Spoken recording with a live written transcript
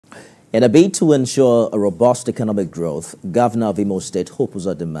In a bid to ensure a robust economic growth, Governor of Imo State Hope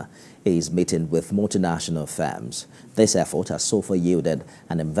Uzodinma is meeting with multinational firms. This effort has so far yielded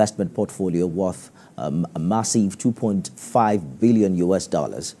an investment portfolio worth a massive $2.5 billion,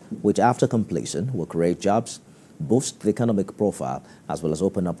 which after completion will create jobs, boost the economic profile, as well as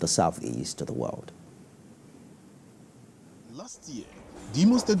open up the Southeast to the world. Last year, the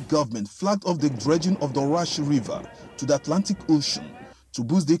Imo State government flagged off the dredging of the Rashi River to the Atlantic Ocean to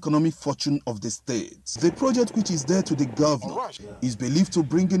boost the economic fortune of the state. The project, which is there to the governor, is believed to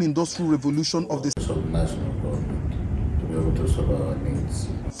bring in industrial revolution of the national government to be able to serve our needs.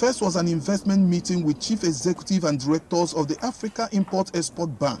 First was an investment meeting with chief executive and directors of the Africa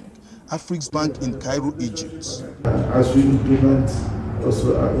Import-Export Bank, Afrix Bank in Cairo, Egypt. As we implement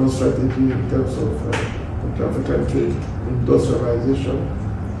also our own strategy in terms of African trade, industrialization,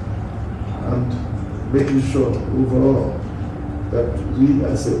 and making sure overall that we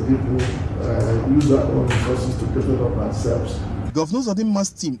as a people use our own resources to develop ourselves. Govt Uzodinma's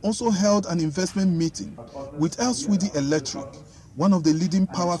team also held an investment meeting with Elswidi Electric, one of the leading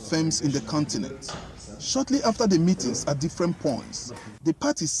power firms in the continent. Shortly after the meetings at different points, the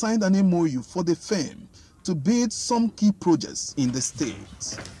parties signed an MoU for the firm to build some key projects in the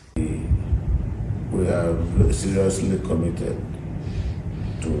state. We are seriously committed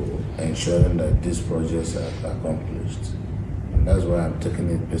to ensuring that these projects are accomplished. And that's why I'm taking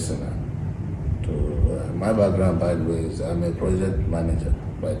it personal. My background, by the way, is I'm a project manager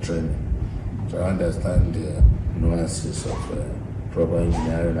by training. So I understand the nuances of proper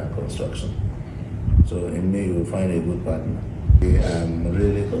engineering and construction. So in me, you'll find a good partner. I'm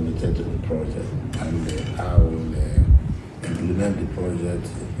really committed to the project, and I will implement the project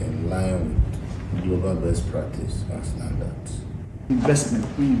in line with global best practice and standards. Investment,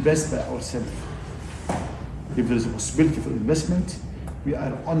 we invest by ourselves. If there is a possibility for investment, we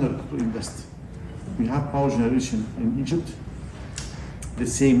are honored to invest. We have power generation in Egypt, the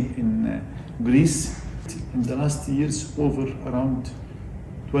same in Greece. In the last years, over around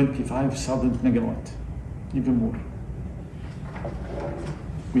 25,000 megawatt, even more.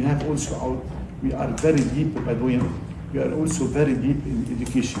 We have also we are very deep, by the way, we are also very deep in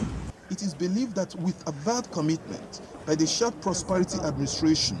education. It is believed that with a vast commitment by the Shared Prosperity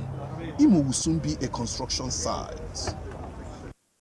Administration, Imo will soon be a construction site.